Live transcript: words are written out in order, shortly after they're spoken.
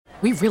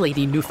We really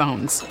need new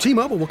phones.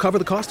 T-Mobile will cover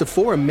the cost of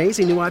 4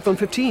 amazing new iPhone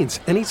 15s,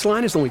 and each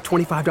line is only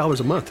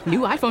 $25 a month. New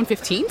iPhone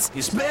 15s?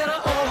 It's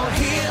better over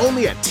here.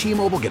 Only at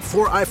T-Mobile, get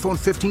 4 iPhone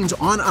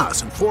 15s on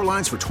us and 4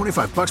 lines for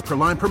 $25 per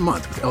line per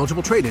month with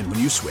eligible trade-in when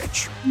you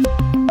switch.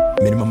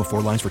 Minimum of 4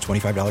 lines for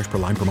 $25 per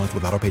line per month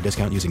with autopay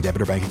discount using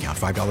debit or bank account.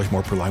 $5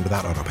 more per line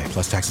without autopay,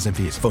 plus taxes and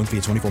fees. Phone fee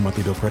at 24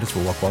 monthly bill credits for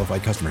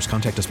well-qualified customers.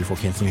 Contact us before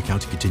canceling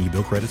account to continue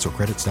bill credits or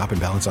credit stop and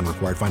balance on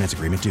required finance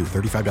agreement due.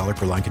 $35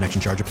 per line connection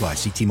charge applies.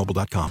 See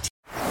T-Mobile.com.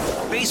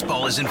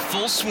 Baseball is in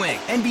full swing.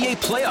 NBA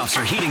playoffs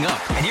are heating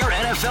up, and your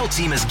NFL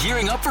team is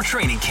gearing up for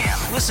training camp.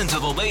 Listen to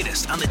the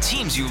latest on the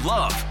teams you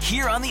love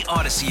here on the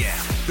Odyssey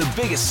app.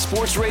 The biggest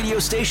sports radio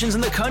stations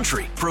in the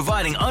country,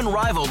 providing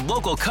unrivaled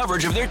local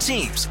coverage of their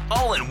teams,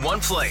 all in one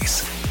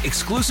place.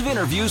 Exclusive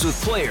interviews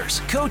with players,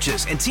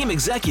 coaches, and team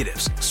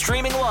executives,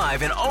 streaming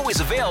live and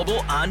always available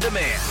on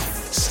demand.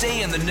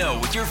 Stay in the know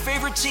with your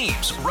favorite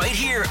teams right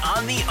here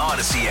on the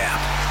Odyssey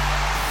app.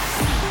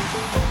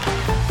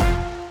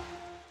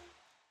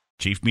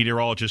 Chief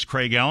Meteorologist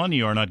Craig Allen,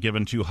 you are not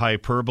given to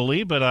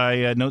hyperbole, but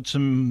I note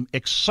some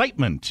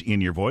excitement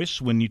in your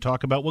voice when you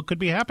talk about what could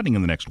be happening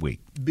in the next week.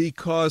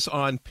 Because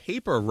on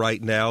paper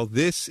right now,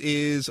 this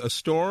is a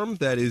storm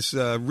that is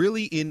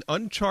really in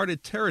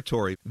uncharted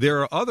territory.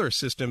 There are other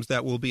systems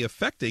that will be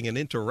affecting and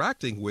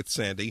interacting with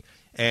Sandy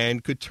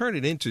and could turn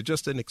it into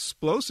just an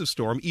explosive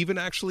storm, even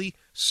actually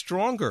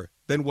stronger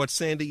than what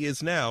Sandy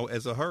is now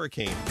as a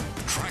hurricane.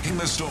 Tracking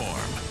the storm.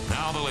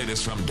 Now the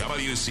latest from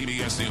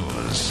WCBS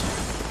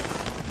News.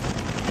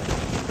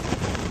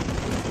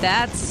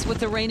 That's what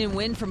the rain and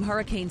wind from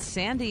Hurricane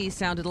Sandy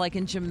sounded like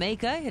in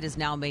Jamaica. It has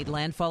now made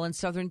landfall in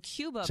southern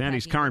Cuba.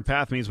 Sandy's current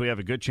path means we have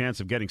a good chance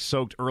of getting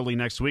soaked early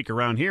next week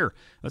around here.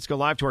 Let's go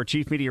live to our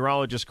chief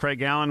meteorologist,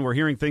 Craig Allen. We're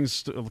hearing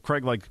things,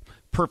 Craig, like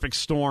perfect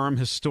storm,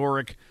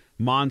 historic,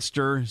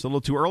 monster. Is it a little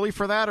too early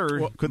for that,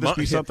 or could this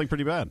be something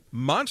pretty bad?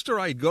 Monster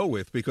I'd go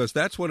with, because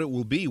that's what it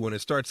will be when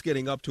it starts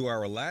getting up to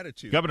our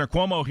latitude. Governor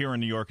Cuomo here in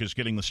New York is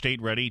getting the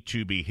state ready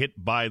to be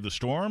hit by the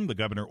storm. The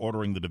governor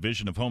ordering the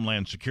Division of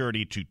Homeland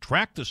Security to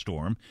track the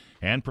storm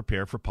and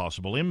prepare for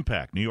possible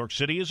impact. New York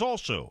City is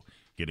also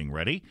getting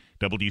ready.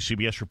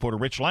 WCBS reporter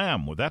Rich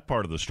Lamb with that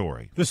part of the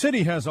story. The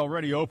city has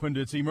already opened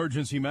its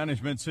emergency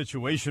management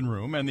situation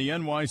room, and the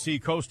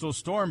NYC Coastal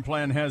Storm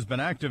Plan has been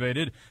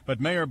activated,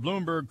 but Mayor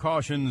Bloomberg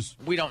cautions,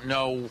 we don't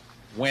know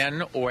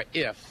when or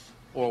if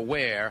or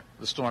where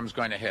the storm's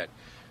going to hit.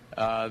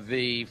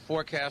 The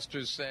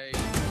forecasters say...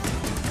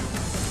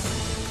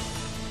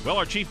 Well,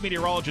 our chief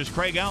meteorologist,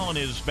 Craig Allen,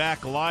 is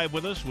back live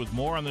with us with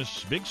more on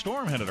this big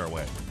storm headed our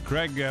way.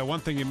 Craig, one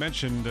thing you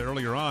mentioned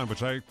earlier on,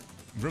 which I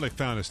really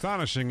found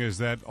astonishing, is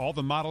that all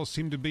the models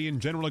seem to be in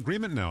general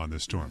agreement now on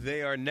this storm.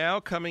 They are now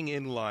coming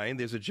in line.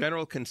 There's a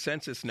general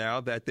consensus now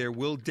that there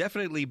will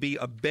definitely be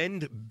a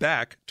bend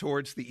back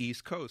towards the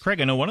East Coast. Craig,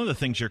 I know one of the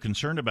things you're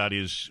concerned about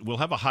is we'll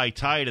have a high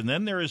tide, and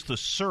then there is the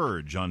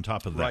surge on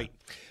top of that. Right.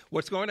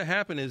 What's going to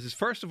happen is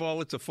first of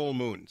all, it's a full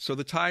moon, so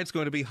the tide's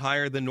going to be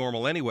higher than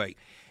normal anyway.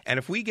 And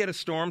if we get a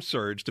storm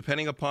surge,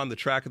 depending upon the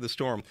track of the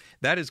storm,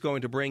 that is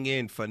going to bring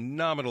in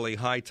phenomenally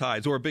high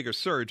tides, or a bigger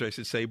surge, I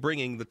should say,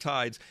 bringing the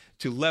tides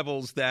to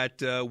levels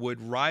that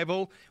would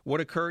rival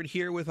what occurred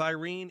here with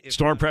Irene.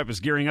 Storm prep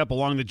is gearing up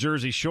along the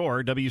Jersey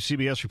Shore.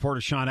 WCBS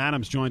reporter Sean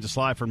Adams joins us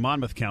live from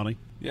Monmouth County.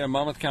 Yeah,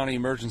 Monmouth County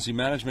Emergency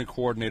Management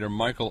Coordinator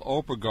Michael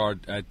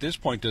Opergaard at this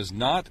point does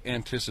not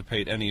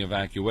anticipate any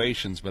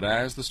evacuations, but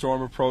as the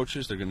storm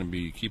approaches, they're going to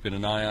be keeping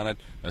an eye on it,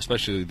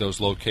 especially those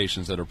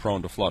locations that are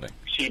prone to flooding.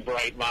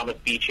 Seabright,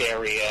 Monmouth Beach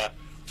area,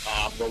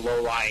 the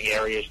low-lying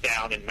areas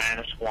down in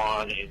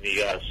Manasquan, in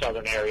the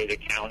southern area of the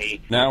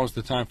county. Now is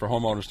the time for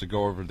homeowners to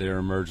go over their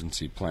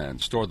emergency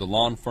plans. Store the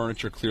lawn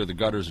furniture, clear the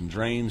gutters and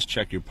drains,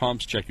 check your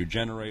pumps, check your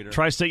generator.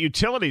 Tri-State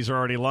Utilities are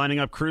already lining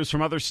up crews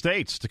from other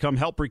states to come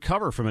help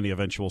recover from any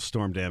eventual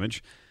storm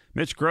damage.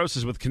 Mitch Gross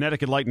is with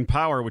Connecticut Light and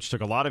Power, which took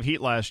a lot of heat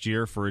last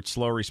year for its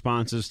slow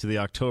responses to the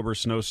October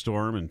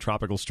snowstorm and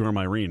Tropical Storm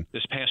Irene.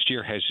 This past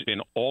year has been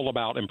all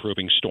about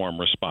improving storm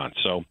response.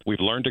 So we've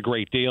learned a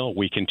great deal.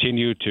 We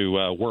continue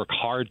to work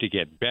hard to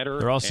get better.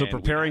 They're also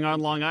preparing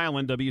on Long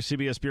Island.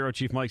 WCBS Bureau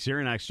Chief Mike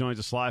Zirianax joins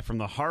us live from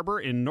the harbor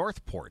in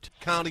Northport.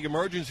 County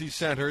emergency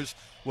centers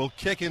will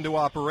kick into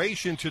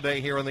operation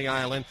today here on the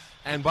island.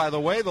 And by the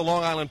way, the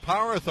Long Island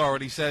Power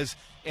Authority says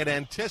it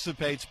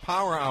anticipates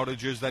power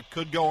outages that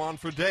could go on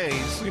for days.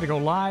 We're going to go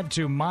live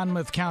to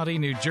Monmouth County,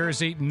 New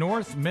Jersey,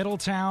 North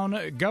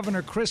Middletown.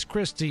 Governor Chris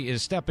Christie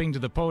is stepping to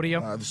the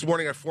podium. This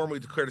morning I formally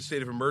declared a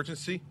state of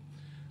emergency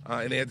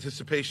in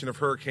anticipation of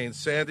Hurricane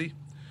Sandy,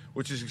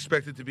 which is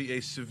expected to be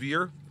a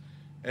severe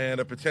and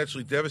a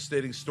potentially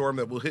devastating storm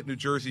that will hit New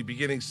Jersey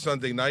beginning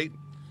Sunday night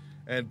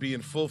and be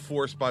in full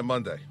force by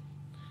Monday.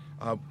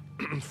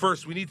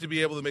 First, we need to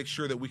be able to make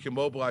sure that we can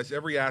mobilize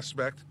every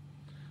aspect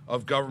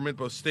of government,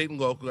 both state and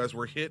local, as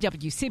we're hit.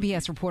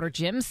 WCBS reporter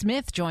Jim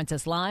Smith joins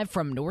us live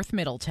from North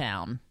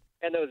Middletown.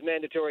 And those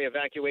mandatory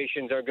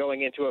evacuations are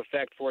going into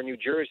effect for New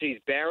Jersey's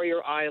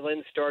Barrier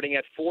Island starting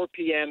at 4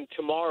 p.m.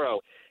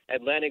 tomorrow.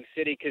 Atlantic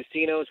City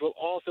casinos will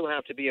also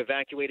have to be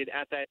evacuated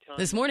at that time.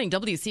 This morning,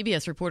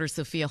 WCBS reporter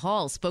Sophia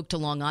Hall spoke to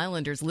Long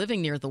Islanders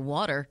living near the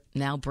water,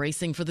 now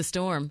bracing for the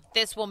storm.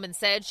 This woman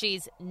said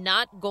she's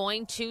not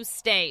going to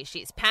stay.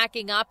 She's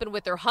packing up, and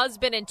with her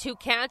husband and 2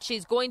 cats,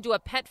 she's going to a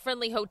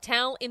pet-friendly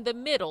hotel in the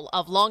middle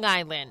of Long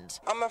Island.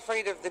 I'm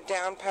afraid of the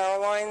down power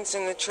lines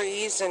and the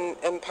trees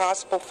and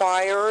possible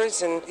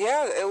fires, and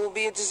it will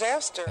be a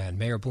disaster. And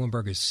Mayor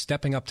Bloomberg is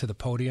stepping up to the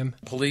podium.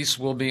 Police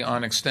will be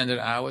on extended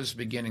hours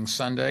beginning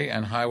Sunday,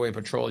 and highway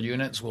patrol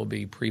units will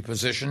be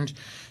pre-positioned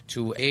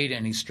to aid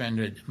any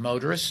stranded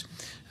motorists.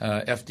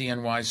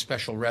 FDNY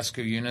special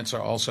rescue units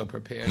are also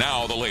prepared.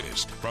 Now the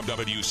latest from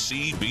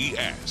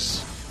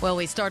WCBS. Well,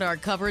 we start our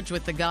coverage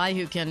with the guy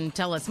who can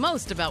tell us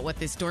most about what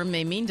this storm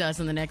may mean to us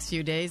in the next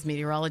few days,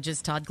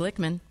 meteorologist Todd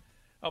Glickman.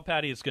 Oh,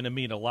 Patty, it's going to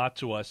mean a lot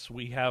to us.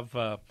 We have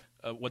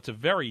what's a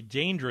very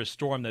dangerous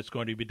storm that's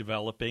going to be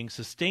developing.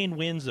 Sustained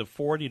winds of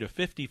 40 to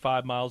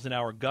 55 miles an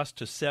hour, gusts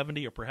to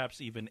 70 or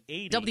perhaps even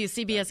 80.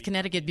 WCBS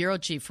Connecticut Bureau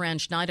Chief Fran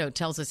Schneido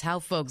tells us how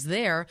folks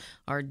there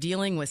are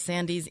dealing with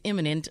Sandy's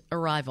imminent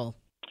arrival.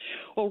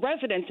 Well,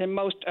 residents in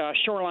most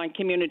shoreline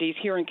communities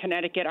here in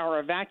Connecticut are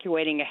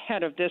evacuating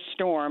ahead of this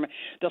storm.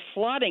 The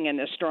flooding in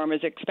this storm is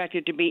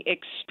expected to be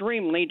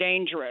extremely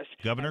dangerous.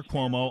 Governor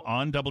Cuomo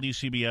on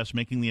WCBS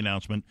making the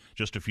announcement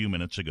just a few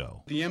minutes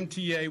ago. The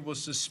MTA will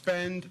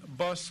suspend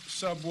bus,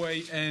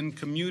 subway, and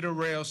commuter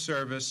rail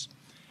service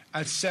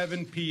at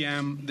 7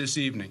 p.m. this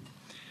evening.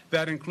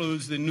 That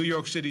includes the New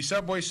York City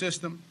subway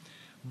system,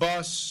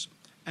 bus,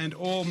 and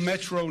all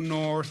Metro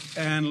North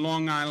and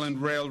Long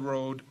Island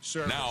Railroad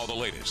service. Now the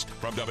latest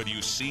from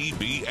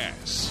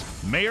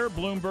WCBS. Mayor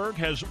Bloomberg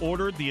has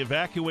ordered the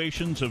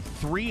evacuations of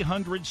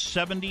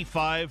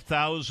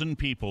 375,000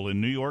 people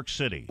in New York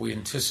City. We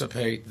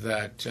anticipate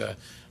that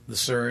the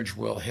surge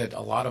will hit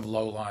a lot of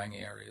low-lying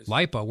areas.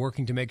 LIPA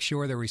working to make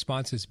sure their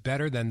response is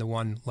better than the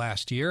one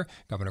last year.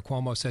 Governor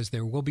Cuomo says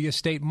there will be a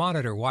state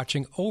monitor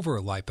watching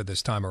over LIPA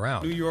this time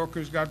around. New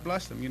Yorkers, God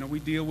bless them. We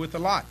deal with a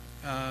lot.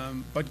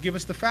 But give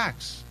us the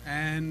facts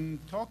and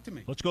talk to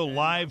me. Let's go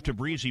live to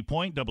Breezy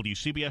Point.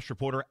 WCBS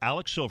reporter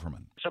Alex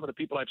Silverman. Some of the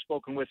people I've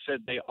spoken with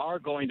said they are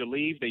going to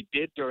leave. They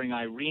did during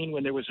Irene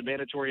when there was a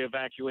mandatory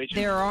evacuation.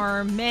 There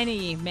are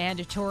many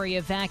mandatory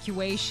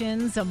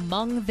evacuations,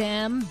 among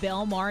them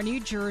Belmar, New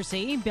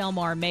Jersey.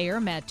 Belmar Mayor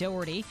Matt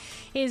Doherty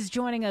is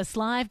joining us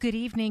live. Good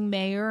evening,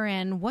 Mayor.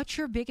 And what's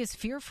your biggest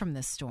fear from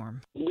this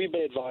storm? We've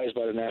been advised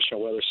by the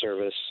National Weather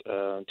Service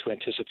to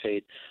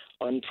anticipate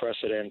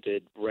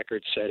unprecedented,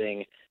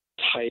 record-setting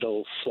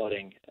tidal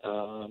flooding.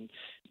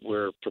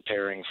 We're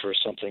preparing for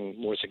something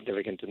more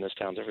significant than this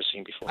town's ever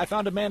seen before. I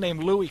found a man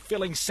named Louis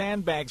filling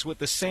sandbags with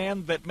the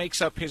sand that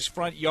makes up his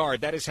front yard.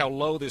 That is how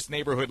low this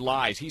neighborhood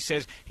lies. He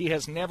says he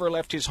has never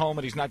left his home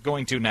and he's not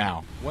going to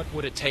now. What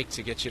would it take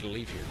to get you to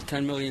leave here?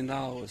 $10 million.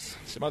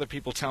 Some other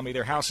people tell me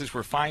their houses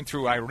were fine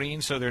through Irene,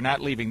 so they're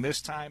not leaving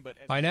this time. But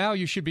by now,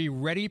 you should be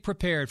ready,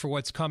 prepared for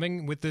what's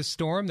coming with this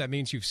storm. That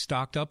means you've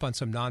stocked up on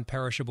some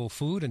non-perishable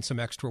food and some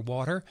extra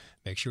water.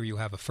 Make sure you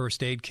have a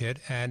first aid kit,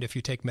 and if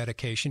you take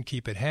medication,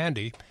 keep it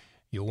handy.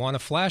 You'll want a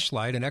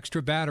flashlight and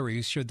extra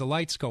batteries should the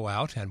lights go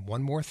out. And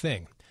one more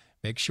thing,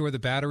 make sure the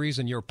batteries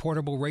in your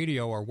portable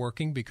radio are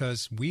working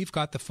because we've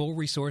got the full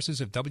resources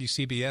of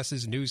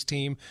WCBS's news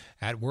team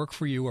at work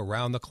for you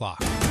around the clock.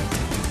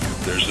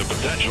 There's the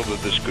potential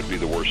that this could be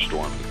the worst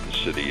storm that the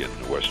city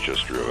and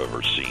Westchester have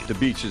ever seen. The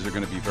beaches are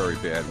going to be very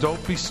bad.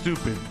 Don't be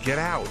stupid. Get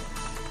out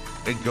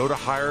and go to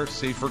higher,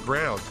 safer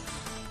ground.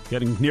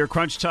 Getting near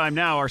crunch time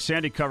now. Our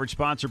Sandy coverage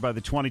sponsored by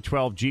the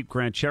 2012 Jeep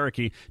Grand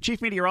Cherokee. Chief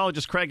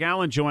Meteorologist Craig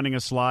Allen joining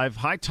us live.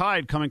 High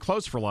tide coming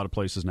close for a lot of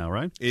places now,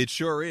 right? It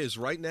sure is.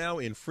 Right now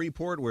in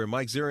Freeport, where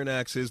Mike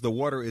Zirinax is, the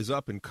water is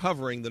up and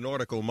covering the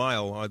nautical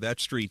mile, that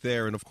street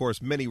there. And, of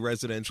course, many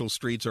residential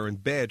streets are in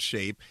bad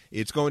shape.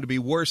 It's going to be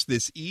worse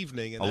this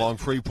evening. Along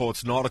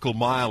Freeport's nautical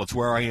mile, it's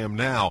where I am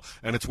now.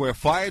 And it's where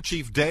Fire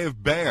Chief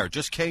Dave Baer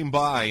just came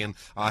by and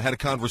had a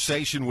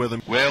conversation with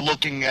him. We're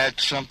looking at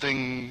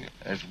something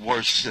as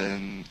worse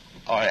than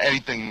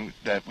anything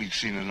that we've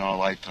seen in our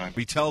lifetime.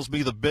 He tells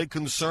me the big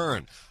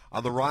concern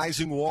are the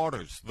rising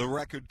waters, the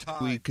record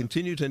tide. We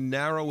continue to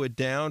narrow it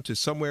down to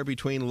somewhere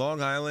between Long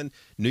Island,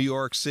 New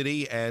York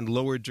City, and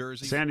Lower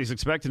Jersey. Sandy's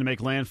expected to make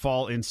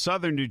landfall in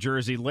southern New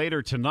Jersey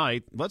later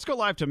tonight. Let's go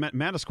live to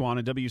Manasquan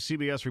and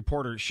WCBS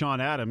reporter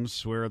Sean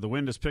Adams, where the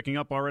wind is picking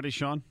up already,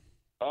 Sean.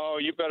 Oh,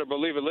 you better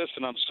believe it.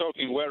 Listen, I'm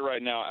soaking wet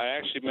right now. I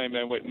actually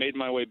made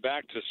my way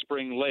back to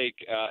Spring Lake,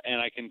 and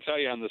I can tell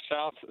you on the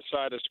south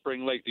side of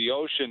Spring Lake, the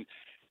ocean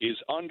is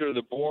under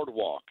the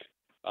boardwalk.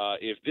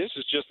 If this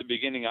is just the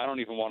beginning, I don't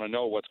even want to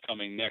know what's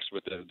coming next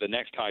with the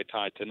next high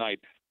tide tonight.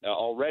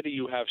 Already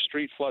you have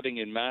street flooding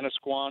in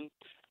Manasquan.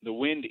 The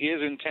wind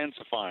is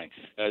intensifying,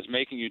 as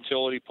making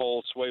utility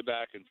poles sway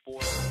back and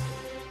forth.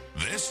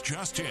 This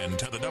just in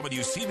to the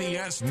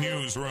WCBS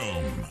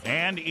newsroom.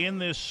 And in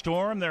this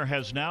storm, there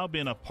has now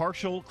been a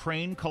partial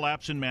crane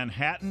collapse in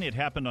Manhattan. It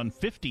happened on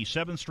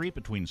 57th Street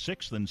between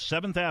 6th and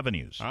 7th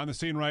Avenues. On the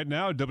scene right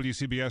now,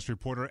 WCBS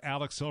reporter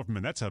Alex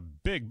Silverman. That's a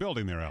big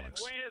building there, Alex.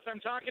 Wayne, as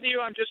I'm talking to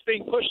you, I'm just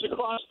being pushed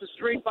across the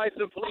street by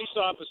some police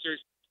officers.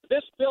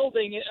 This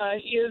building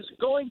is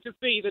going to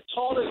be the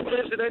tallest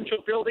residential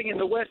building in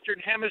the Western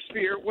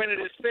Hemisphere when it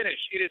is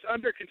finished. It is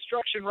under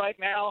construction right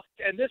now,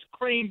 and this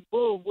crane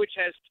boom, which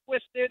has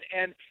twisted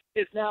and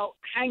is now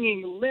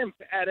hanging limp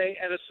at a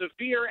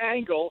severe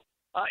angle,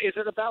 is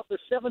at about the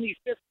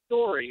 75th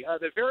story,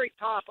 the very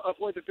top of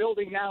where the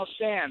building now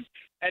stands.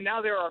 And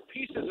now there are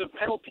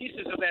metal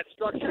pieces of that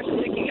structure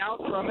sticking out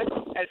from it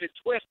as it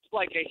twists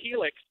like a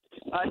helix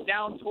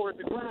down toward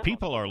the ground.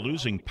 People are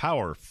losing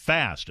power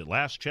fast. At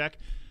last check,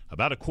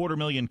 about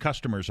 250,000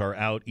 customers are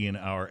out in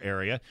our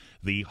area.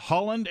 The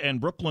Holland and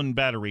Brooklyn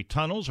Battery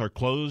tunnels are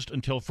closed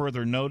until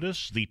further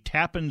notice. The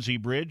Tappan Zee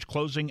Bridge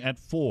closing at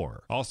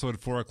 4. Also at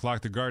 4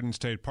 o'clock, the Garden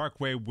State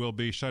Parkway will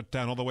be shut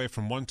down all the way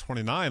from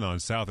 129 on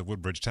south of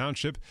Woodbridge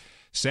Township.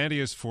 Sandy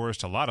has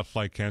forced a lot of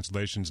flight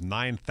cancellations,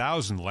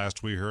 9,000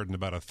 last we heard, and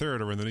about a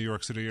third are in the New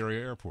York City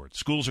area airports.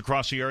 Schools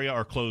across the area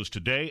are closed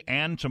today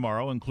and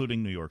tomorrow,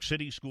 including New York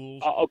City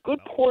schools. A good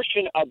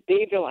portion of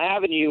Bayville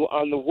Avenue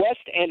on the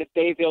west end of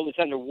Bayville is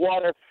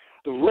underwater.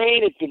 The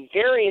rain has been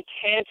very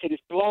intense. It is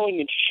blowing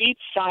in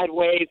sheets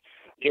sideways.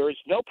 There is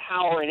no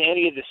power in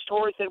any of the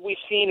stores that we've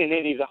seen, in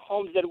any of the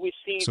homes that we've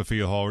seen.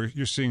 Sophia Hall,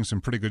 you're seeing some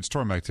pretty good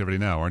storm activity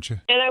now, aren't you?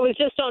 And I was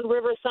just on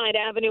Riverside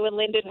Avenue in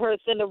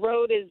Lindenhurst, and the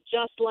road is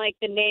just like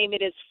the name.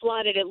 It is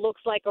flooded. It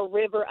looks like a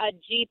river. A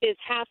Jeep is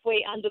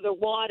halfway under the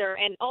water.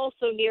 And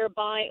also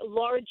nearby,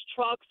 large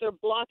trucks are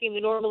blocking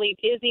the normally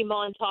busy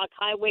Montauk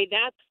Highway.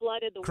 That's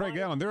flooded. Craig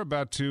Allen, they're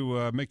about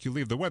to make you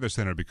leave the Weather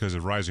Center because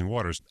of rising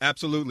waters.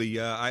 Absolutely.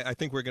 I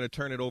think we're going to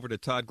turn it over to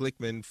Todd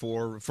Glickman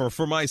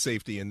for my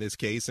safety in this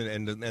case,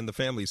 and the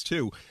families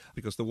too,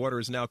 because the water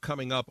is now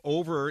coming up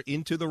over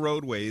into the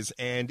roadways,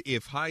 and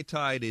if high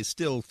tide is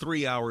still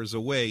 3 hours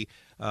away,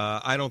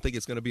 I don't think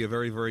it's going to be a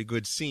very, very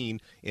good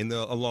scene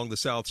along the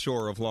south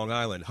shore of Long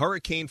Island.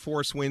 Hurricane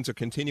force winds are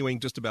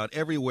continuing just about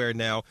everywhere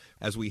now.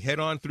 As we head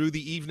on through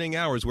the evening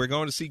hours, we're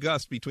going to see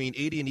gusts between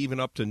 80 and even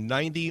up to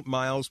 90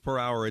 miles per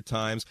hour at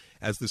times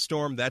as the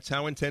storm, that's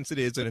how intense it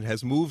is, and it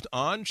has moved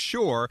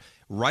onshore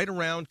right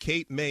around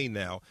Cape May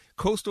now.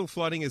 Coastal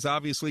flooding is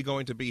obviously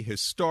going to be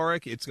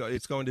historic. It's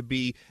going to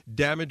be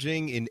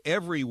damaging in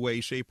every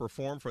way, shape, or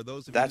form for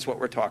those of That's what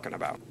we're talking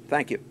about.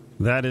 Thank you.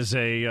 That is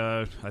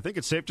I think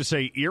it's safe to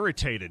say,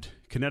 irritated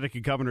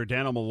Connecticut Governor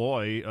Dannel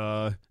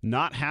Malloy,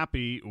 not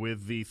happy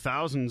with the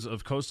thousands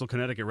of coastal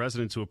Connecticut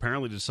residents who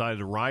apparently decided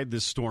to ride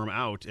this storm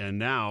out and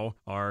now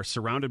are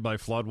surrounded by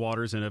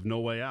floodwaters and have no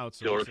way out.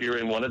 So if you're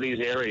in one of these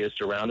areas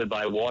surrounded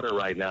by water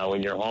right now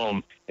in your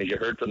home, as you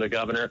heard from the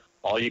governor,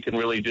 all you can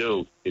really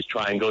do is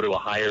try and go to a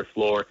higher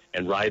floor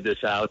and ride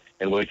this out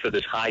and wait for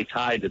this high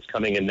tide that's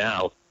coming in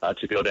now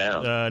to go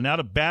down. Now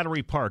to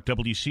Battery Park.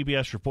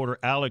 WCBS reporter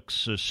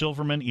Alex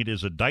Silverman. It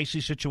is a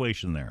dicey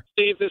situation there.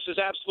 Steve, this is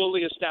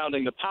absolutely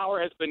astounding. The power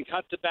has been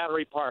cut to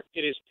Battery Park.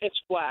 It is pitch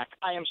black.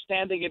 I am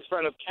standing in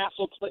front of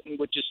Castle Clinton,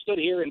 which has stood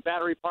here in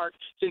Battery Park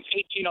since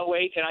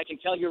 1808, and I can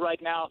tell you right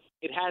now,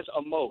 it has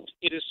a moat.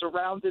 It is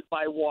surrounded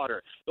by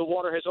water. The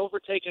water has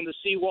overtaken the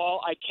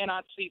seawall. I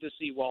cannot see the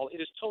seawall.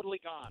 It is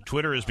totally gone.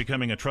 Twitter is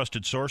becoming a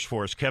trusted source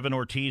for us. Kevin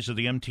Ortiz of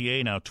the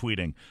MTA now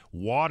tweeting,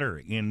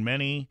 water in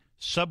many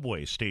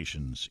subway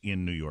stations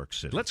in New York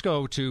City. Let's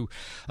go to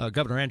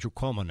Governor Andrew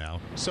Cuomo now.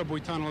 Subway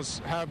tunnels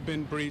have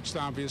been breached,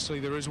 obviously.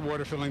 There is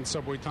water filling the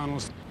subway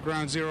tunnels.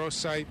 Ground Zero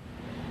site,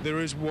 there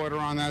is water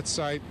on that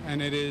site,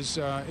 and it is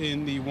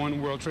in the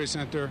One World Trade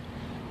Center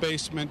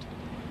basement.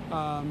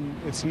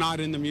 It's not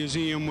in the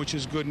museum, which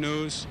is good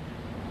news.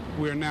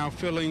 We're now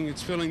filling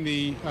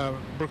the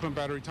Brooklyn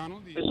Battery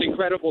Tunnel. This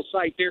incredible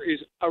site, there is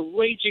a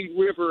raging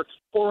river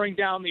pouring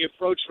down the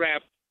approach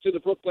ramp to the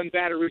Brooklyn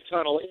Battery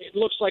Tunnel. It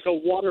looks like a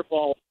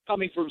waterfall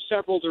coming from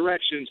several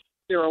directions.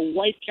 There are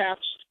white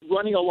caps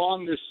running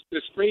along this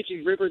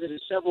raging river that is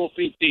several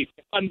feet deep.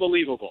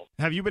 Unbelievable.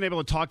 Have you been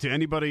able to talk to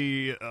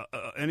anybody,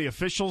 any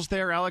officials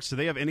there, Alex? Do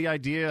they have any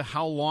idea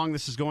how long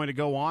this is going to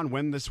go on,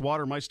 when this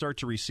water might start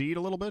to recede a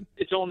little bit?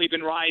 It's only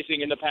been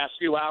rising in the past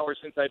few hours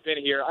since I've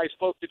been here. I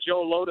spoke to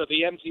Joe Lota,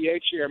 the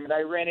MTA chairman.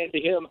 I ran into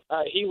him.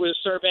 He was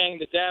surveying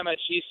the damage.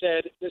 He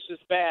said, this is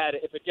bad.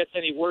 If it gets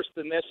any worse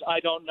than this,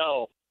 I don't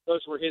know.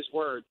 Those were his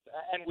words.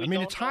 And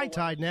it's high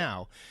tide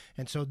now,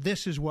 and so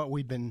this is what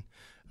we've been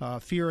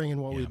fearing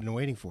and what we've been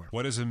waiting for.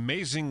 What is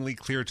amazingly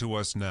clear to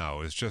us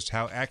now is just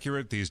how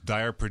accurate these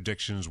dire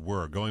predictions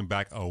were going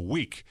back a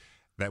week,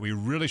 that we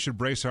really should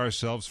brace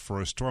ourselves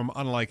for a storm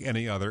unlike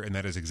any other, and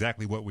that is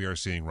exactly what we are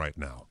seeing right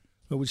now.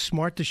 It was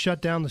smart to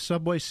shut down the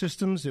subway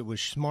systems. It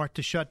was smart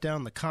to shut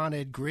down the Con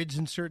Ed grids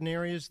in certain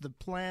areas. The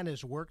plan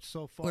has worked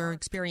so far. We're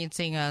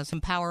experiencing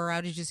some power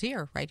outages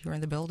right here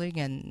in the building,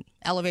 and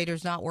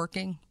elevators not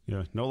working.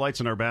 Yeah, no lights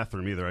in our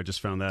bathroom either. I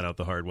just found that out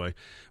the hard way.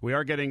 We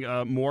are getting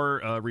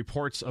more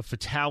reports of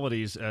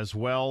fatalities as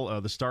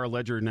well. The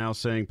Star-Ledger now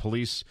saying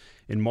police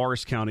in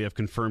Morris County have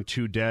confirmed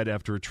 2 dead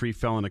after a tree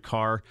fell in a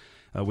car.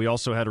 We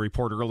also had a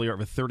report earlier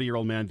of a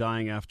 30-year-old man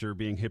dying after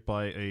being hit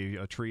by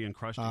a tree and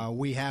crushed him.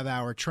 We have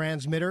our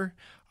transmitter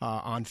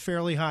on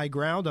fairly high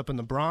ground up in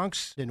the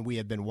Bronx, and we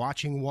have been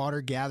watching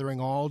water gathering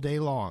all day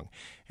long.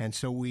 And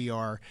so we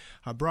are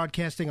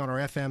broadcasting on our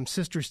FM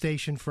sister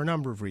station for a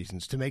number of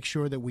reasons, to make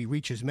sure that we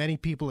reach as many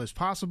people as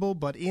possible.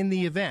 But in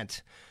the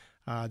event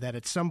that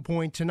at some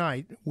point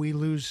tonight we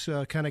lose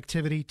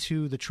connectivity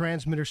to the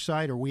transmitter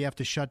site, or we have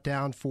to shut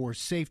down for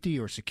safety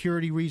or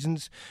security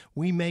reasons,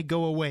 we may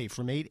go away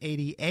from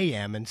 880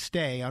 AM and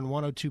stay on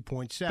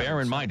 102.7.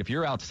 Bear in mind, if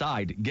you're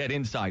outside, get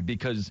inside,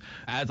 because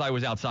as I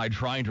was outside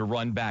trying to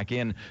run back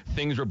in,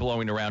 things were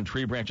blowing around,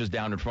 tree branches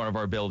down in front of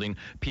our building,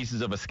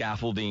 pieces of a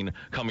scaffolding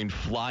coming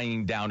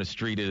flying down a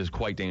street. It is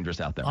quite dangerous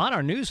out there. On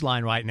our news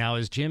line right now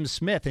is Jim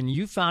Smith, and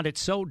you found it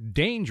so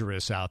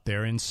dangerous out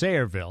there in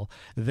Sayreville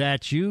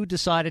that you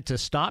decided to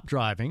stop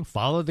driving,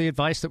 follow the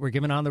advice that we're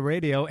given on the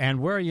radio,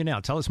 and where are you now?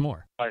 Tell us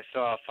more. I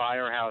saw a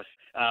firehouse,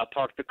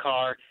 parked the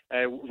car,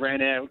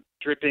 ran out,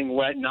 dripping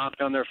wet,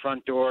 knocked on their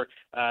front door,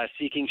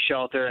 seeking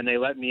shelter, and they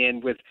let me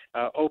in with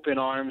open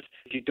arms.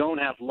 If you don't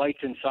have lights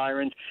and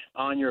sirens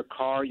on your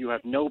car, you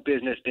have no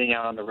business being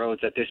out on the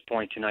roads at this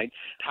point tonight.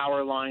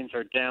 Power lines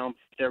are down.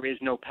 There is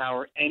no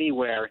power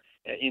anywhere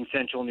in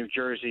central New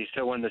Jersey,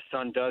 so when the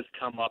sun does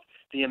come up,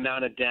 the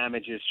amount of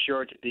damage is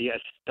sure to be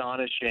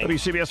astonishing.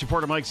 WCBS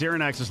reporter Mike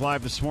Zerinax is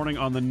live this morning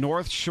on the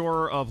North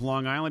Shore of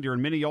Long Island. You're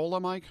in Mineola,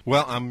 Mike?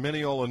 Well, I'm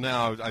Mineola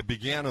now. I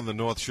began on the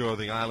North Shore of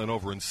the island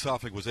over in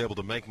Suffolk, was able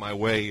to make my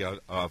way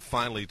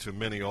finally to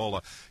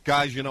Mineola.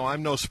 Guys, you know,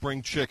 I'm no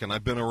spring chicken.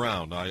 I've been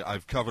around.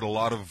 I've covered a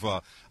lot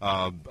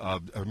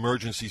of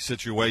emergency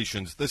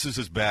situations. This is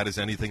as bad as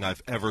anything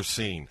I've ever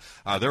seen.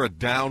 There are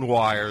down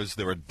wires,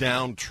 there are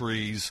down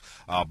trees,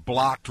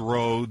 blocked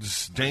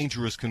roads,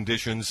 dangerous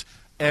conditions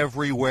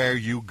everywhere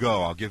you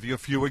go. I'll give you a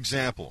few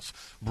examples.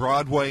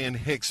 Broadway in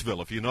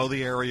Hicksville, if you know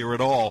the area at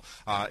all,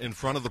 in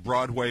front of the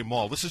Broadway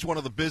Mall. This is one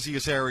of the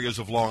busiest areas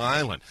of Long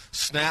Island.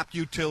 Snapped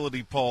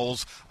utility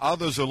poles.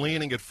 Others are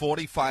leaning at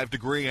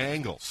 45-degree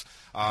angles.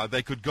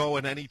 They could go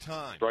at any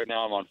time. Right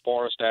now I'm on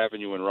Forest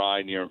Avenue in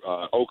Rye near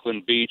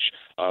Oakland Beach,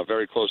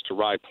 very close to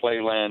Rye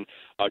Playland.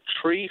 A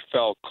tree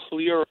fell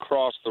clear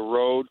across the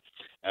road.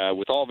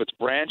 With all of its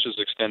branches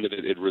extended,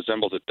 it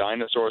resembled a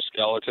dinosaur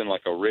skeleton,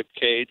 like a rib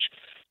cage.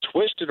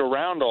 Twisted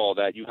around all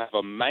that, you have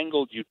a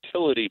mangled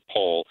utility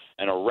pole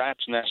and a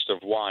rat's nest of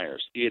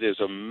wires. It is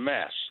a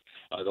mess.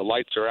 The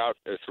lights are out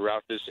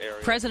throughout this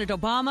area. President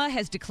Obama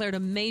has declared a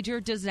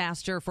major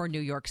disaster for New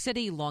York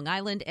City, Long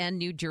Island, and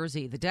New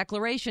Jersey. The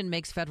declaration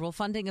makes federal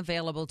funding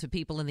available to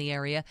people in the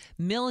area.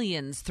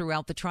 Millions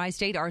throughout the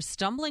tri-state are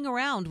stumbling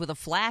around with a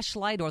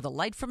flashlight or the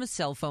light from a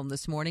cell phone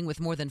this morning,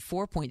 with more than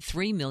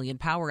 4.3 million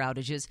power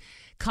outages.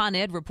 Con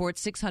Ed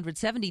reports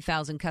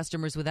 670,000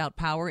 customers without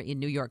power in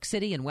New York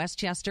City and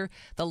Westchester,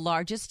 the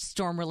largest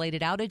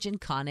storm-related outage in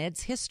Con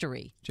Ed's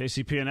history.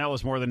 JCP&L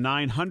has more than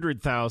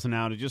 900,000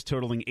 outages,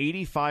 totaling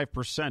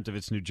 85% of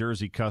its New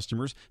Jersey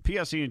customers.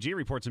 PSE&G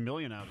reports 1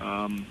 million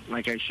outages.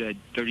 Like I said,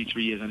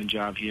 33 years on the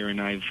job here, and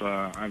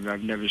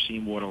I've never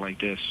seen water like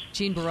this.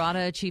 Gene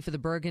Barata, chief of the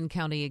Bergen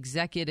County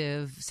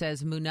Executive,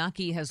 says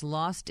Moonachie has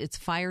lost its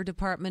fire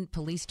department,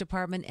 police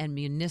department, and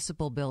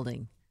municipal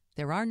building.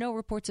 There are no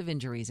reports of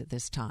injuries at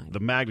this time. The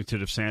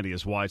magnitude of Sandy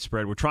is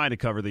widespread. We're trying to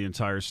cover the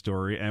entire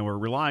story, and we're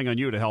relying on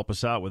you to help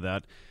us out with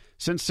that.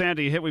 Since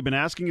Sandy hit, we've been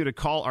asking you to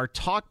call our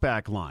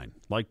talkback line,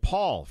 like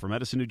Paul from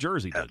Edison, New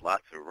Jersey did. Had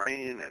lots of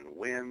rain and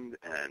wind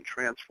and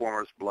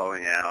transformers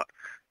blowing out.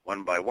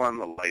 One by one,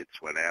 the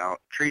lights went out.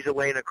 Trees are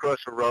laying across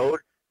the road,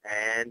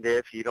 and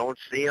if you don't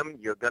see them,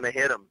 you're going to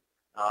hit them.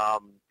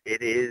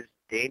 It is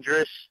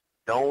dangerous.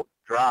 Don't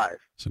drive.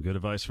 Some good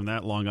advice from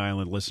that Long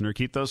Island listener.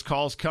 Keep those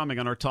calls coming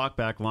on our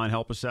talkback line.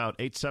 Help us out.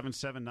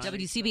 877-9.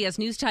 WCBS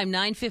News Time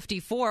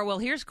 9:54. Well,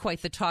 here's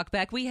quite the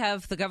talkback. We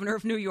have the governor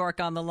of New York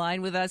on the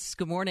line with us.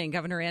 Good morning,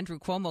 Governor Andrew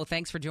Cuomo.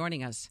 Thanks for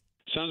joining us.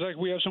 Sounds like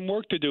we have some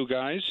work to do,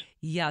 guys.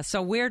 Yeah,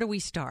 so where do we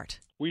start?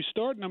 We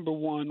start, number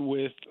one,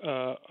 with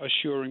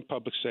assuring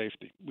public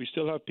safety. We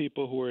still have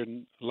people who are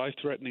in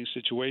life-threatening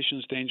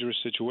situations, dangerous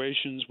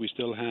situations. We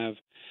still have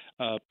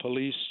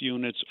police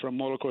units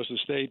from all across the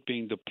state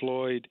being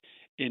deployed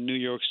in New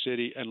York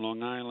City and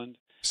Long Island.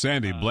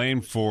 Sandy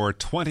blamed for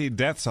 20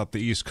 deaths up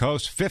the East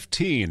Coast,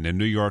 15 in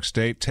New York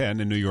State, 10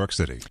 in New York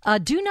City. A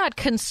do not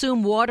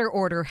consume water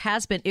order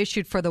has been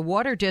issued for the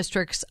water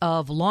districts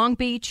of Long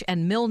Beach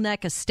and Mill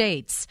Neck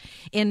Estates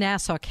in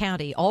Nassau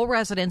County. All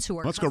residents who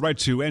are... Let's go right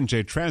to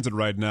NJ Transit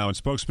right now and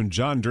spokesman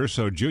John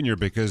Durso Jr.,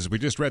 because we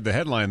just read the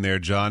headline there,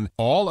 John.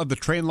 All of the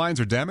train lines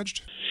are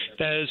damaged?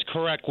 That is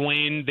correct,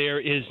 Wayne. There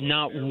is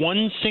not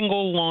one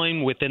single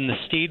line within the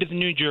state of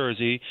New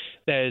Jersey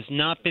that has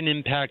not been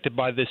impacted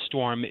by this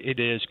storm. It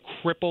has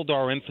crippled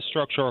our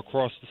infrastructure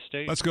across the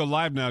state. Let's go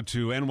live now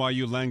to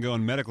NYU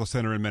Langone Medical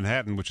Center in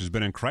Manhattan, which has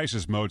been in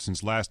crisis mode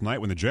since last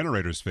night when the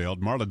generators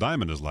failed. Marla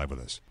Diamond is live with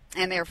us.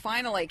 And they're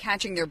finally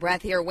catching their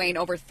breath here, Wayne.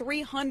 Over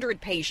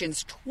 300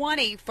 patients,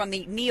 20 from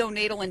the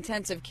neonatal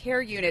intensive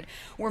care unit,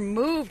 were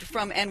moved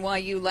from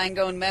NYU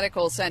Langone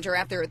Medical Center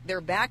after their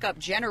backup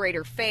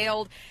generator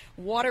failed.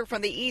 Water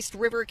from the East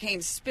River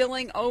came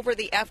spilling over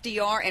the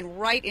FDR and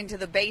right into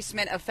the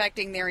basement,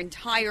 affecting their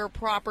entire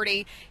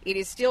property. It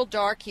is still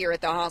dark here at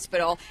the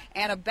hospital.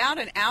 And about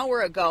an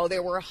hour ago,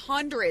 there were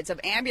hundreds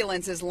of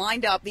ambulances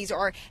lined up. These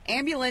are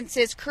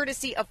ambulances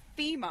courtesy of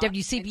FEMA.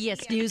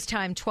 WCBS News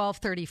Time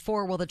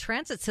 12:34. Well, the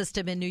transit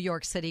system in New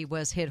York City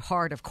was hit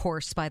hard, of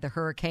course, by the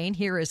hurricane.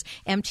 Here is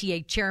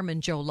MTA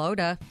Chairman Joe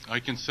Lhota. I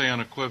can say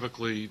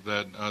unequivocally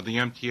that the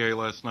MTA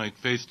last night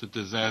faced a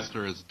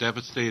disaster as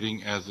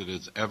devastating as it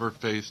has ever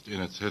faced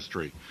in its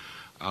history.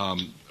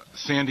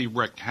 Sandy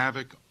wreaked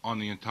havoc on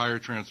the entire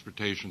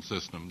transportation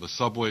system, the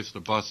subways, the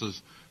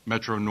buses,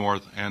 Metro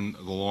North, and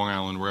the Long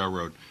Island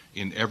Railroad,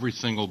 in every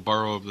single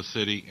borough of the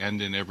city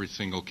and in every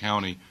single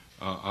county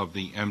of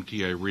the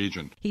MTA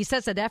region. He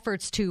says that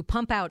efforts to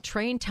pump out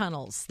train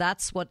tunnels,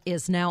 that's what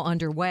is now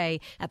underway.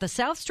 At the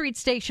South Street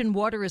station,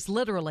 water is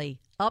literally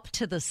up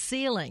to the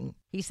ceiling.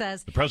 He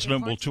says the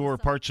president will tour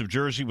parts of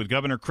Jersey with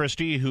Governor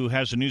Christie, who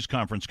has a news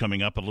conference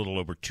coming up a little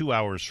over 2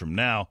 hours from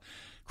now.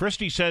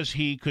 Christie says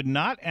he could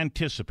not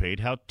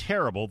anticipate how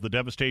terrible the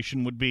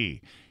devastation would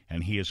be,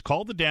 and he has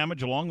called the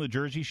damage along the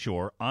Jersey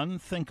shore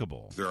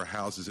unthinkable. There are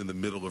houses in the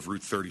middle of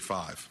Route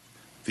 35.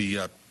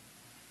 The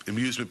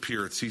amusement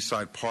pier at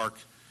Seaside Park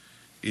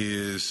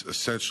is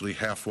essentially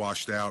half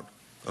washed out.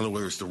 I don't know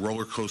whether it's the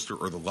roller coaster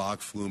or the log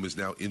flume is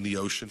now in the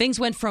ocean. Things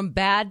went from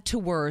bad to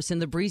worse in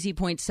the Breezy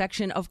Point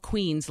section of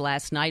Queens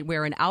last night,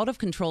 where an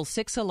out-of-control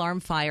 6-alarm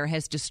fire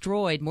has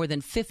destroyed more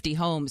than 50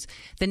 homes.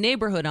 The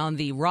neighborhood on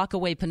the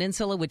Rockaway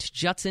Peninsula, which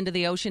juts into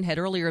the ocean, had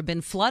earlier been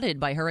flooded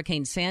by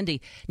Hurricane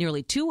Sandy.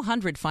 Nearly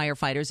 200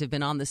 firefighters have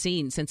been on the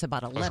scene since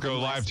about 11. Let's go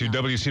live to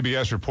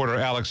WCBS reporter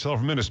Alex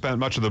Silverman, who spent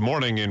much of the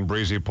morning in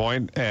Breezy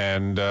Point.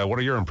 And what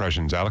are your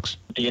impressions, Alex?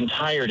 The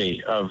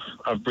entirety of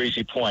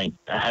Breezy Point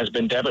has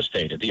been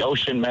devastated. The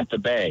ocean met the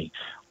bay.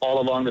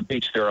 All along the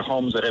beach, there are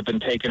homes that have been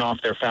taken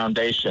off their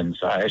foundations.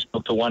 I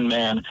spoke to one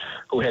man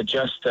who had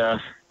just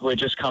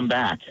come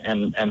back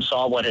and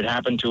saw what had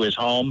happened to his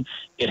home.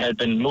 It had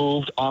been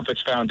moved off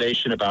its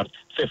foundation about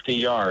 50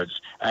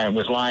 yards and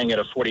was lying at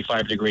a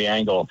 45-degree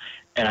angle.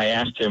 And I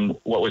asked him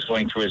what was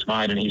going through his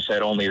mind, and he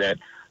said only that,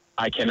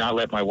 I cannot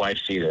let my wife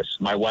see this.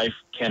 My wife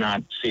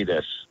cannot see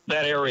this.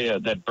 That area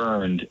that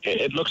burned,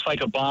 it looks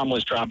like a bomb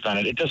was dropped on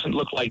it. It doesn't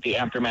look like the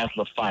aftermath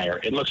of a fire.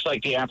 It looks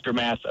like the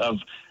aftermath of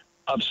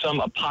some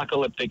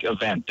apocalyptic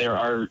event.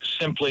 There's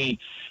simply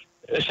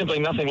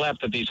nothing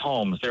left of these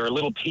homes. There are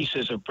little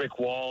pieces of brick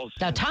walls.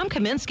 Now, Tom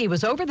Kaminsky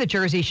was over the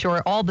Jersey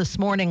Shore all this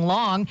morning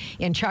long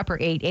in Chopper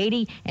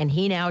 880, and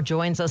he now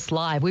joins us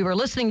live. We were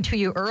listening to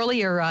you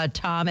earlier,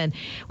 Tom, and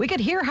we could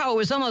hear how it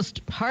was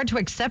almost hard to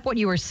accept what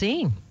you were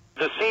seeing.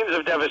 The scenes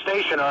of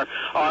devastation are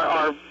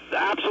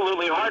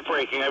absolutely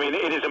heartbreaking. I mean,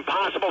 it is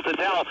impossible to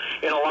tell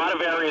in a lot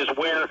of areas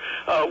where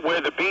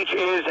the beach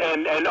is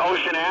and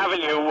Ocean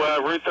Avenue,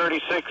 Route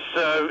 36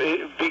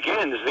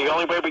 begins. The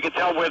only way we could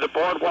tell where the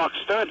boardwalk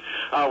stood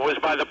was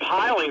by the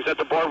pilings that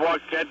the boardwalk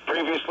had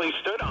previously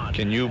stood on.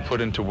 Can you put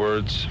into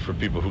words for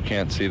people who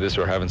can't see this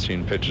or haven't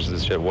seen pictures of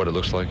this yet what it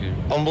looks like here?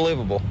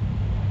 Unbelievable.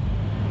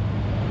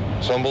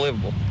 It's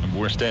unbelievable.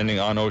 We're standing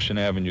on Ocean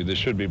Avenue. This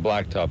should be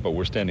blacktop, but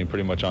we're standing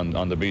pretty much on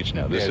the beach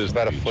now. This is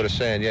about a foot of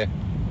sand, yeah.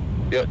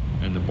 Yep.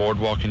 And the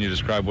boardwalk, can you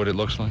describe what it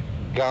looks like?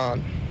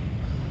 Gone.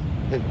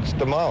 It's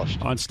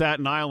demolished. On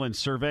Staten Island,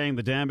 surveying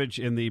the damage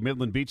in the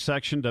Midland Beach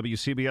section,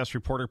 WCBS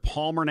reporter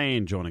Paul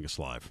Murnane joining us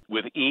live.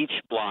 With each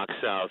block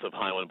south of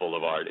Highland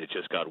Boulevard, it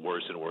just got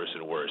worse and worse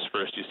and worse.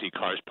 First, you see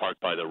cars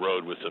parked by the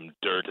road with some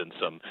dirt and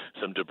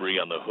some debris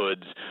on the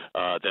hoods.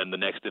 Then the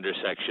next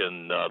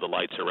intersection, the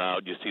lights are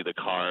out. You see the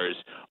cars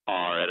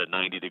are at a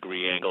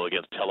 90-degree angle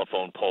against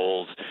telephone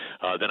poles.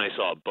 Then I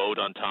saw a boat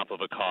on top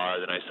of a car.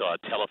 Then I saw a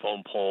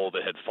telephone pole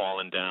that had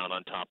fallen down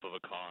on top of a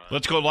car.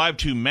 Let's go live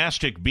to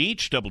Mastic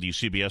Beach.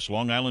 WCBS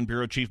Long Island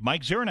Bureau Chief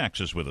Mike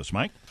Zernax is with us.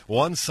 Mike?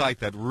 One site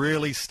that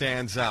really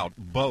stands out,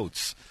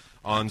 boats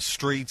on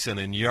streets and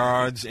in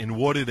yards, in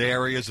wooded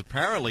areas.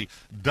 Apparently,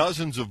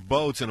 dozens of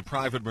boats in a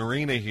private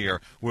marina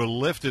here were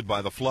lifted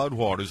by the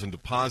floodwaters and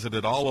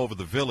deposited all over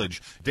the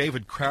village.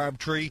 David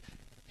Crabtree,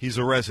 he's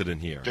a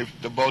resident here.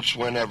 The boats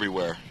went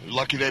everywhere.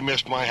 Lucky they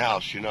missed my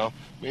house, you know.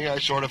 Me, I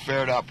sort of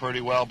fared out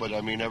pretty well, but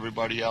I mean,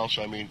 everybody else,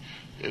 I mean,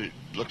 it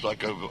looked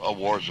like a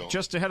war zone.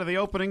 Just ahead of the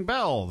opening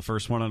bell, the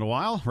first one in a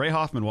while. Ray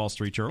Hoffman, Wall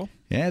Street Journal.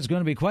 Yeah, it's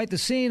going to be quite the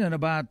scene in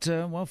about,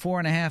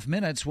 4.5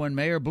 minutes when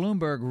Mayor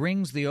Bloomberg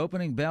rings the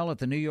opening bell at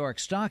the New York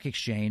Stock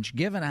Exchange,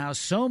 given how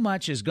so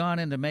much has gone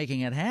into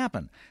making it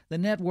happen. The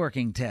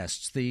networking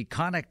tests, the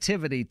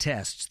connectivity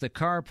tests, the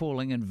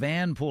carpooling and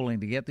van pooling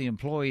to get the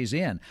employees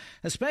in,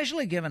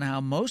 especially given how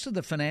most of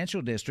the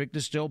financial district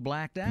is still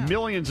blacked out.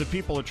 Millions of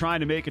people are trying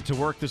to make it to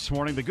work this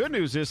morning. The good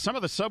news is some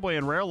of the subway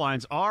and rail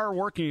lines are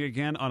working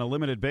again on a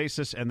limited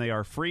basis, and they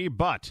are free.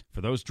 But for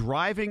those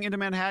driving into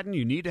Manhattan,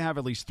 you need to have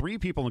at least 3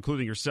 people,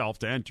 including yourself,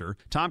 to enter.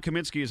 Tom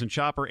Kaminsky is in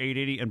Chopper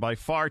 880, and by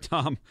far,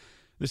 Tom,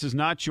 this is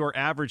not your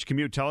average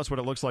commute. Tell us what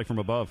it looks like from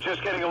above.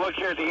 Just getting a look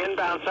here at the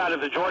inbound side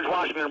of the George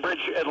Washington Bridge.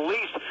 At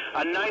least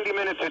a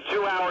 90-minute to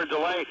 2-hour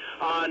delay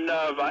on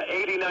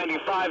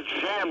 80-95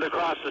 jammed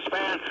across the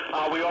span.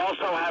 We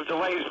also have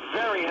delays,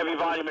 very heavy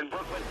volume in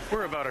Brooklyn.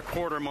 We're about a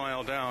quarter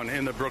mile down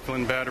in the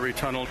Brooklyn Battery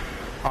Tunnel,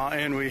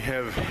 and we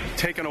have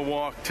taken a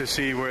walk to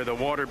see where the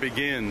water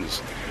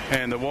begins.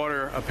 And the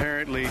water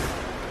apparently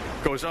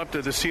goes up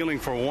to the ceiling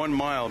for 1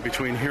 mile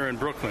between here and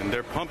Brooklyn.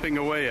 They're pumping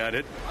away at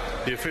it.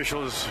 The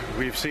officials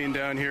we've seen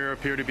down here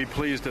appear to be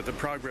pleased at the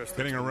progress.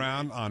 Getting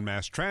around on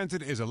mass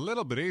transit is a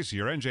little bit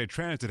easier. NJ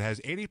Transit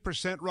has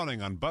 80%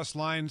 running on bus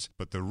lines,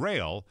 but the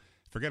rail,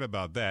 forget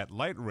about that.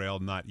 Light rail,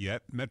 not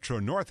yet. Metro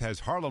North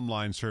has Harlem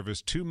line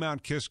service to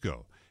Mount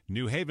Kisco.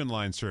 New Haven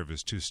line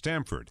service to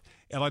Stamford.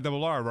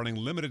 LIRR running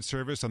limited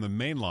service on the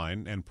main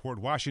line and Port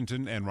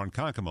Washington and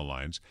Ronkonkoma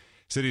lines.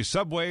 City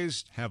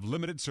subways have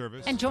limited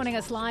service. And joining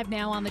us live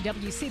now on the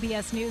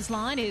WCBS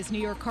Newsline is New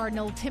York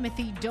Cardinal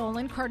Timothy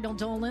Dolan. Cardinal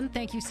Dolan,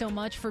 thank you so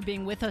much for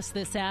being with us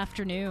this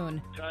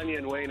afternoon. Tanya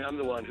and Wayne, I'm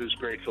the one who's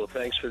grateful.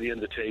 Thanks for the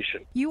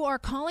invitation. You are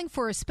calling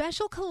for a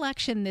special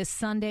collection this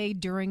Sunday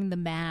during the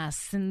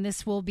Mass, and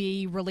this will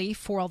be relief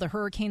for all the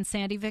Hurricane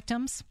Sandy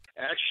victims?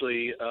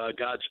 Actually,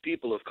 God's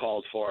people have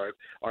called for it.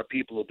 Our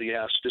people will be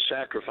asked to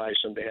sacrifice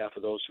on behalf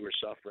of those who are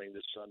suffering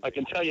this Sunday. I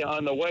can tell you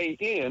on the way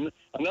in,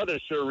 another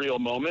surreal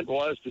moment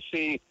was to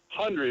see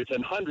hundreds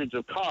and hundreds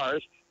of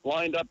cars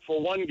lined up for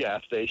one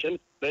gas station.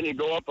 Then you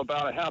go up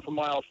about a half a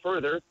mile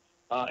further,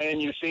 and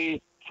you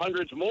see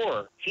hundreds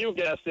more. Few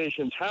gas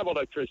stations have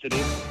electricity.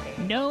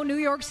 No New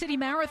York City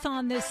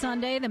Marathon this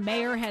Sunday. The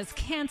mayor has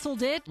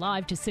canceled it.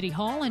 Live to City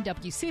Hall and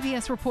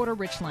WCBS reporter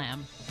Rich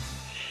Lamb.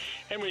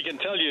 And we can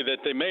tell you that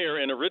the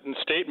mayor, in a written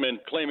statement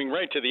claiming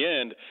right to the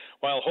end,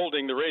 while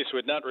holding the race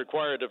would not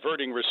require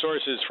diverting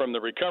resources from the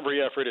recovery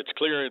effort, it's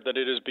clear that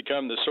it has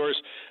become the source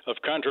of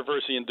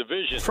controversy and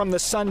division. From the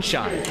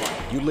sunshine,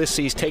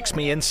 Ulysses takes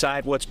me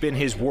inside what's been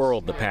his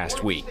world the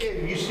past week.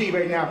 You see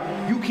right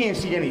now, you can't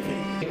see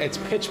anything. It's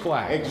pitch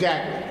black.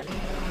 Exactly.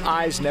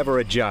 Eyes never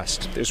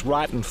adjust. There's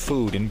rotten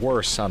food and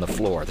worse on the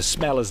floor. The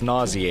smell is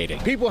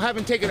nauseating. People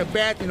haven't taken a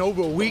bath in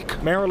over a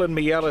week. Marilyn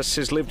Mielis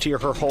has lived here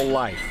her whole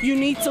life. You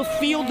need to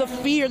feel the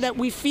fear that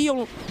we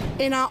feel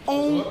in our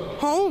own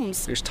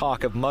homes. There's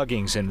talk of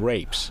muggings and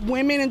rapes.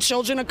 Women and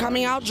children are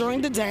coming out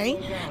during the day,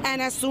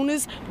 and as soon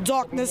as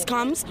darkness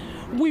comes,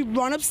 we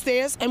run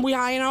upstairs and we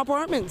hide in our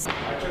apartments.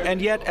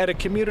 And yet, at a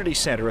community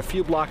center a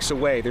few blocks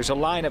away, there's a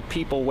line of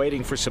people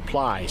waiting for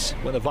supplies.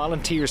 When the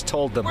volunteers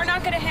told them, "We're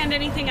not going to hand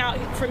anything out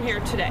from here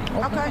today."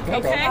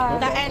 Okay.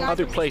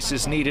 Other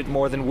places need it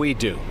more than we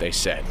do, they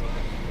said.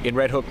 In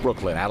Red Hook,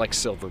 Brooklyn, Alex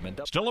Silverman.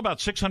 Still about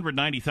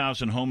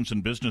 690,000 homes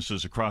and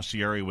businesses across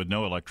the area with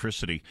no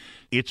electricity.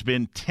 It's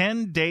been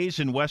 10 days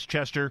in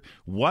Westchester.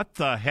 What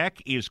the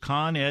heck is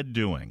Con Ed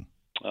doing?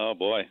 Oh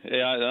boy,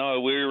 yeah, no,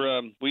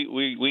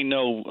 we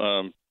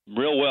know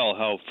real well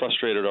how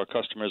frustrated our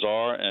customers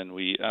are, and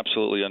we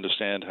absolutely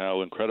understand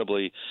how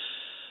incredibly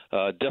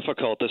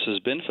difficult this has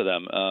been for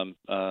them.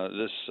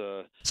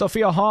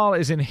 Sophia Hall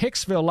is in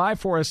Hicksville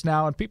live for us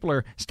now, and people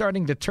are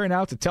starting to turn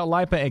out to tell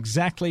LIPA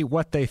exactly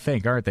what they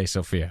think, aren't they,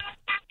 Sophia?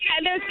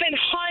 Yeah, there's been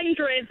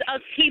hundreds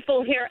of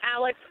people here,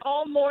 Alex,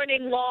 all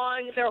morning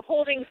long. They're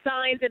holding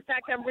signs. In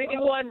fact, I'm reading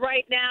one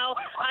right now.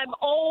 I'm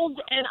old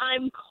and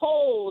I'm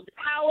cold.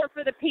 Power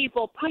for the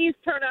people. Please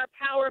turn our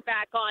power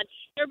back on.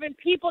 There have been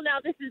people now,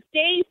 this is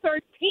day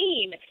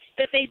 13,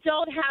 that they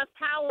don't have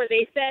power.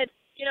 They said,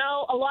 you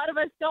know, a lot of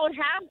us don't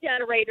have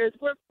generators.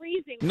 We're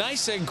freezing.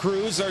 NYSEG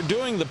crews are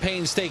doing the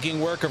painstaking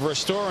work of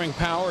restoring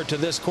power to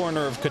this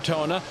corner of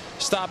Katona,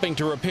 stopping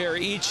to repair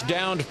each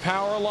downed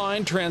power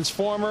line,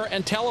 transformer,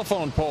 and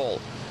telephone pole.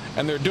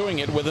 And they're doing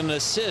it with an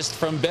assist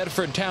from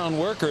Bedford town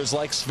workers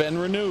like Sven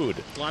Renewed.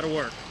 A lot of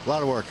work. A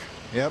lot of work.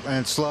 Yep, and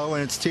it's slow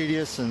and it's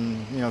tedious,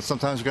 and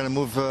sometimes we're going to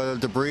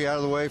move debris out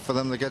of the way for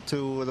them to get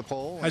to the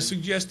pole. I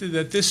suggested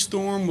that this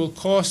storm will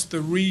cost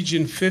the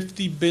region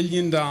 $50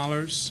 billion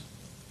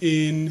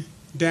in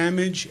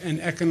damage and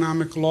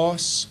economic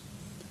loss.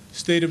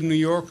 State of New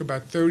York,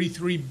 about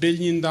 $33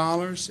 billion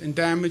in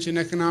damage and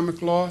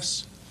economic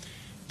loss.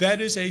 That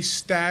is a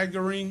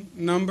staggering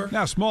number.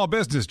 Now, small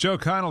business. Joe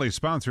Connolly,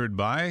 sponsored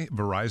by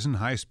Verizon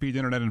High-Speed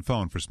Internet and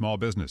Phone for small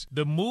business.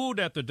 The mood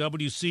at the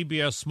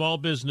WCBS Small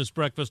Business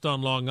Breakfast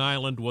on Long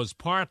Island was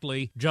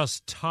partly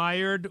just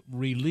tired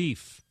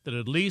relief that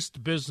at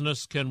least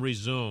business can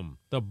resume.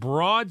 The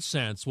broad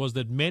sense was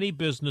that many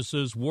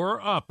businesses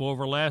were up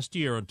over last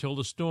year until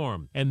the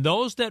storm, and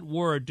those that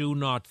were do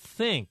not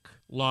think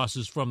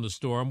losses from the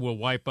storm will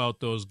wipe out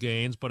those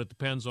gains, but it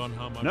depends on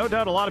how much. No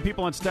doubt a lot of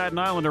people on Staten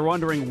Island are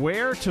wondering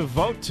where to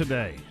vote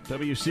today.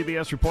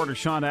 WCBS reporter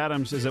Sean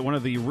Adams is at one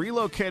of the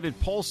relocated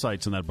poll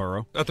sites in that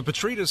borough. At the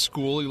Petrita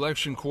School,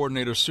 election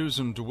coordinator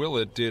Susan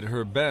DeWillett did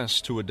her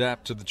best to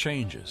adapt to the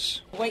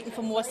changes. Waiting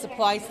for more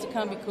supplies to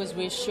come because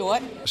we're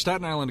short.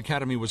 Staten Island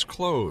Academy was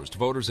closed.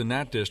 Voters in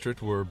that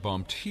district were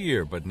bumped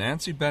here, but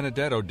Nancy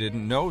Benedetto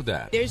didn't know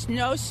that. There's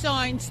no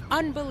signs.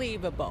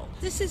 Unbelievable.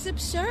 This is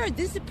absurd.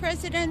 This is a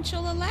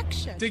presidential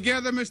election.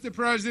 Together, Mr.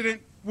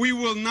 President, we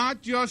will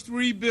not just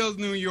rebuild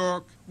New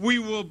York, we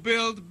will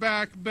build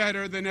back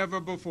better than ever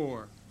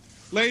before.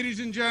 Ladies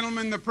and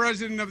gentlemen, the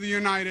President of the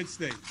United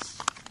States.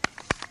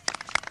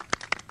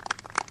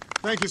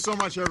 Thank you so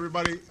much,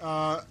 everybody.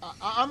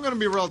 I'm going to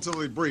be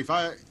relatively brief.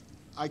 I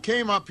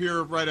came up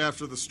here right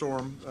after the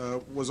storm,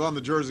 was on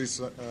the Jersey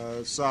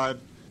side,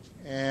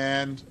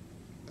 and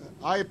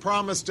I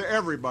promised to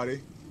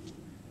everybody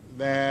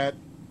that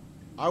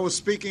I was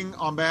speaking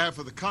on behalf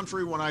of the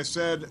country when I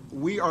said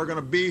we are going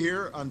to be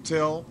here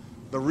until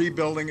the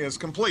rebuilding is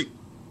complete.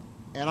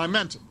 And I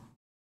meant it.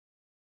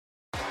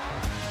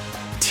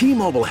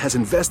 T-Mobile has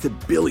invested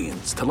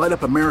billions to light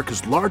up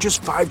America's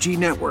largest 5G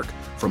network,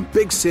 from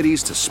big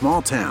cities to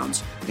small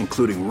towns,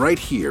 including right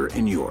here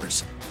in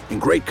yours.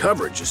 And great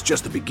coverage is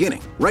just the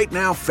beginning. Right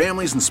now,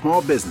 families and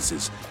small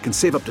businesses can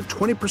save up to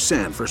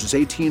 20% versus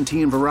AT&T and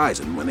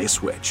Verizon when they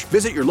switch.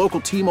 Visit your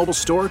local T-Mobile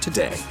store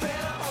today.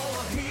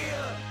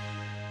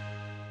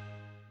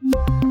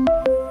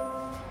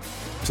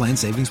 Plan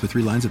savings with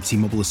 3 lines of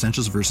T-Mobile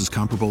Essentials versus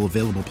comparable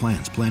available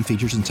plans. Plan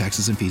features and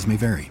taxes and fees may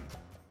vary.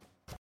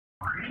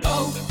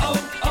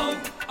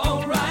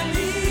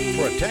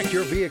 Protect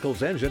your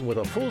vehicle's engine with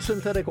a full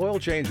synthetic oil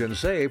change and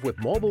save with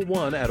Mobil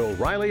 1 at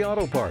O'Reilly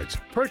Auto Parts.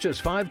 Purchase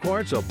 5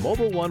 quarts of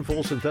Mobil 1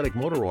 full synthetic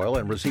motor oil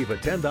and receive a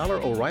 $10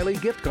 O'Reilly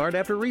gift card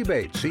after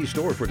rebate. See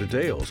store for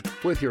details.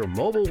 With your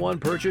Mobil 1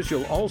 purchase,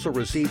 you'll also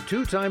receive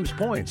 2 times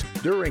points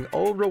during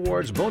O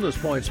Rewards Bonus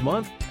Points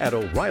Month at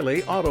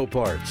O'Reilly Auto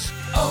Parts.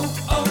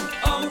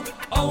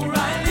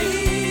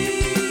 O'Reilly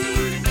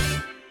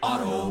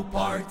Auto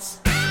Parts.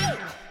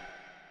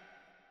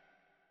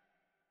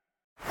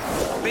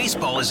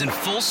 Baseball is in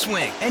full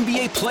swing.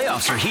 NBA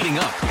playoffs are heating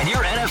up, and your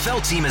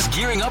NFL team is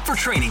gearing up for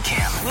training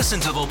camp. Listen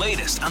to the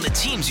latest on the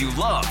teams you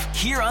love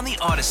here on the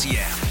Odyssey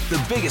app.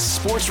 The biggest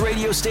sports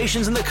radio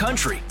stations in the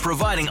country,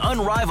 providing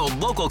unrivaled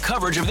local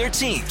coverage of their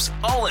teams,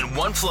 all in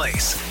one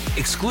place.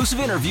 Exclusive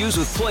interviews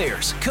with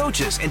players,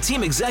 coaches, and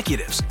team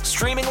executives,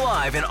 streaming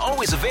live and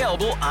always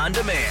available on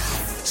demand.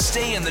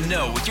 Stay in the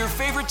know with your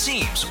favorite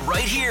teams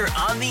right here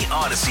on the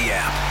Odyssey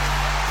app.